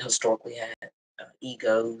that men historically had.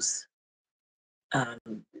 Egos,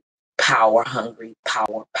 power hungry,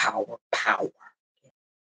 power.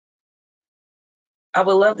 I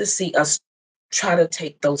would love to see us try to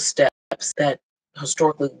take those steps that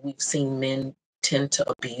historically we've seen men tend to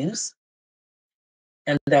abuse,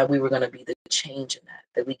 and that we were going to be the change in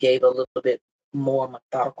that we gave a little bit more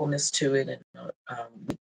methodicalness to it, and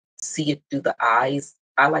we see it through the eyes.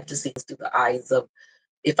 I like to see it through the eyes of,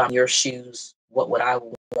 if I'm your shoes, what would I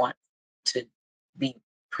want to be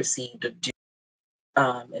perceived or do?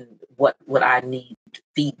 And what would I need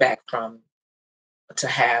feedback from to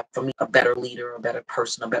have for me a better leader, a better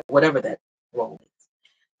person, a better, whatever that role is.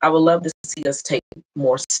 I would love to see us take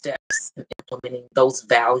more steps in implementing those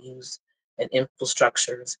values and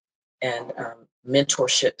infrastructures and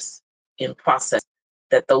mentorships in process,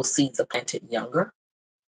 that those seeds are planted younger,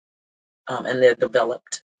 and they're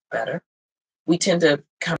developed better. We tend to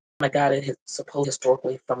kind of got it supposed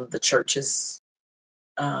historically from the churches,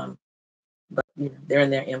 but they're in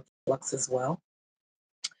their influx as well.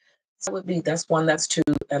 So that's one, that's two.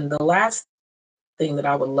 And the last thing that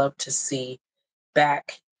I would love to see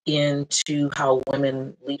back into how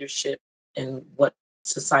women leadership and what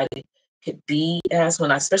society could be as,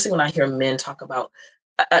 especially when I hear men talk about,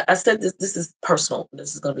 I said this is personal.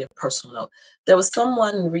 This is going to be a personal note. There was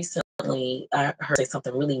someone recently I heard say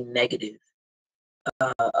something really negative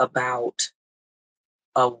about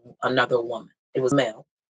another woman. It was male.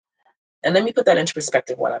 And let me put that into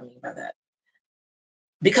perspective, what I mean by that.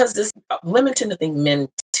 Because women tend to think men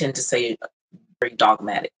tend to say very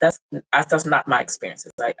dogmatic. That's not my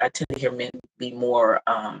experiences. I tend to hear men be more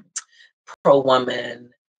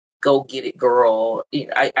pro-woman, go get it, girl.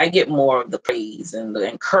 I get more of the praise and the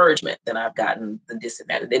encouragement than I've gotten the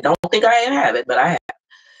disadvantage. They don't think I have it, but I have.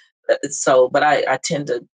 But I tend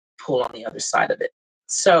to pull on the other side of it.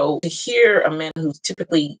 So to hear a man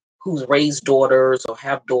who's raised daughters or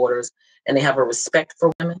have daughters, and they have a respect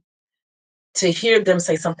for women, to hear them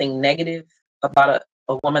say something negative about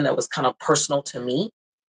a woman that was kind of personal to me,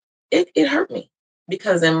 it hurt me,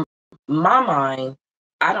 because in my mind,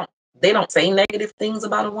 they don't say negative things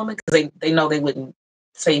about a woman, because they know they wouldn't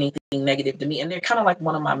say anything negative to me. And they're kind of like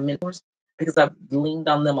one of my mentors, because I've leaned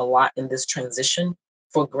on them a lot in this transition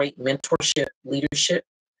for great mentorship, leadership.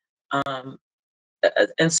 And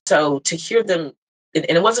so to hear them, and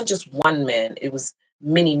it wasn't just one man, it was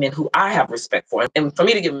many men who I have respect for. And for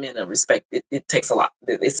me to give men a respect, it takes a lot.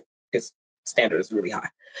 Its standard is really high.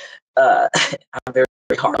 I'm very,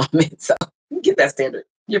 very hard on men, so get that standard.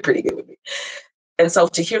 You're pretty good with me. And so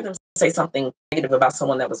to hear them say something negative about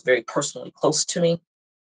someone that was very personally close to me,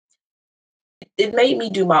 it made me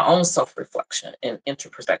do my own self-reflection and enter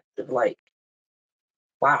perspective, like,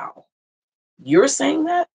 wow, you're saying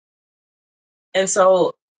that? And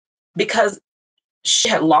so, because she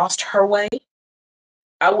had lost her way,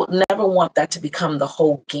 I would never want that to become the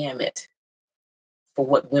whole gamut for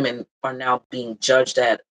what women are now being judged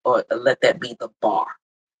at, or let that be the bar,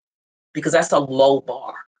 because that's a low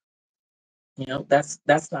bar. You know, that's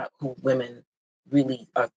not who women really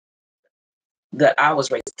are, that I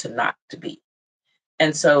was raised to not to be.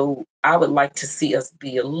 And so I would like to see us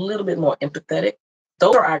be a little bit more empathetic.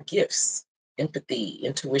 Those are our gifts: empathy,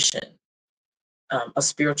 intuition, a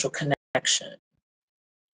spiritual connection,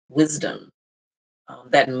 wisdom,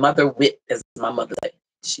 that mother wit, as my mother said.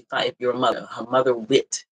 If you're a mother, her mother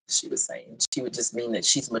wit, she would say. And she would just mean that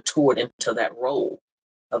she's matured into that role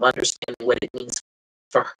of understanding what it means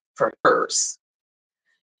for hers.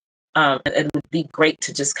 And it would be great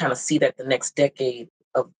to just kind of see that the next decade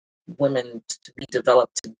of women to be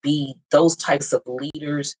developed to be those types of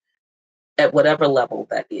leaders at whatever level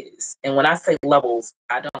that is. And when I say levels,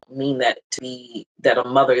 I don't mean that to be that a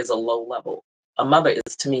mother is a low level. A mother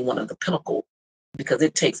is, to me, one of the pinnacle, because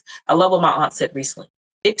it takes, I love what my aunt said recently,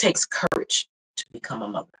 it takes courage to become a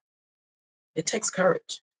mother. It takes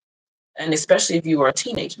courage. And especially if you are a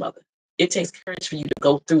teenage mother, it takes courage for you to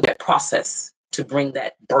go through that process to bring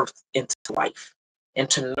that birth into life and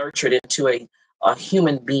to nurture it into a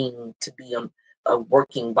human being, to be a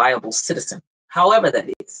working, viable citizen, however that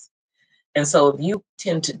is. And so if you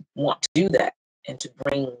tend to want to do that and to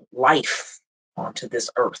bring life onto this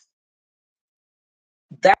earth,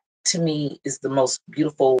 that to me is the most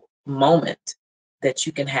beautiful moment that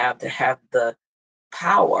you can have, to have the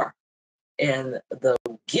power and the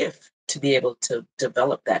gift to be able to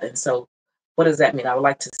develop that. And so what does that mean? I would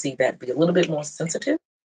like to see that be a little bit more sensitive,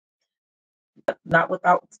 not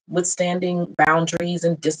without withstanding boundaries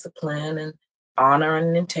and discipline and honor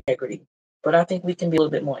and integrity. But I think we can be a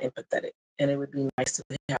little bit more empathetic. And it would be nice to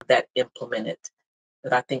have that implemented.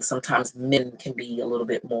 That I think sometimes men can be a little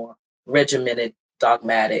bit more regimented,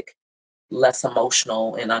 dogmatic, less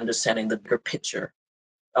emotional in understanding the bigger picture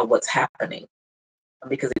of what's happening.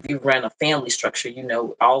 Because if you run a family structure, you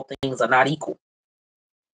know all things are not equal.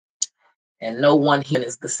 And no one human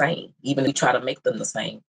is the same. Even if you try to make them the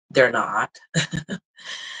same, they're not.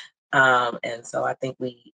 And so I think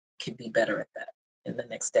we can be better at that in the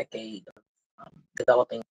next decade,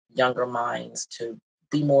 developing younger minds to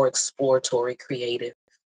be more exploratory, creative,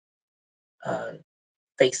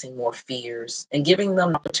 facing more fears, and giving them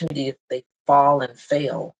an opportunity, if they fall and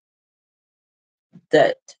fail,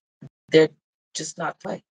 that they're just not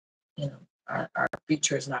play. You know, our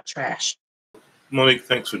future is not trash. Monique,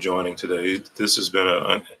 thanks for joining today. This has been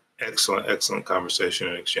an excellent conversation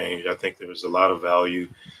and exchange. I think there's a lot of value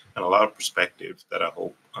and a lot of perspective that I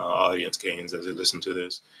hope our audience gains as they listen to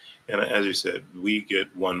this. And as you said, we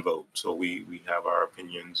get one vote, so we have our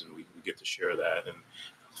opinions and we get to share that. And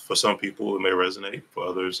for some people, it may resonate. For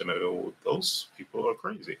others, it may go, well, those people are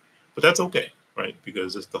crazy. But that's okay, right?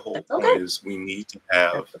 Because it's the whole That's okay. point is we need to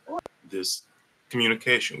have this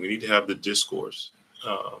communication. We need to have the discourse.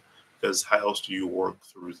 Because how else do you work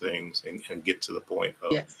through things and get to the point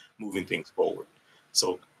of moving things forward?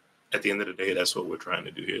 So at the end of the day, that's what we're trying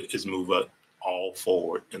to do here, is move it all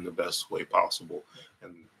forward in the best way possible.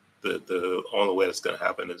 And the only way that's going to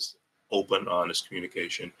happen is open, honest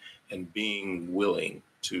communication and being willing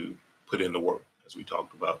to put in the work, as we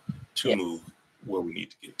talked about, to move where we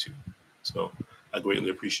need to get to. So I greatly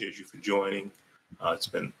appreciate you for joining. It's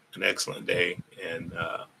been an excellent day. And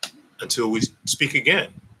until we speak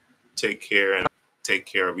again, take care and take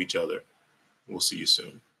care of each other. We'll see you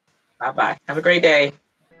soon. Bye-bye. Have a great day.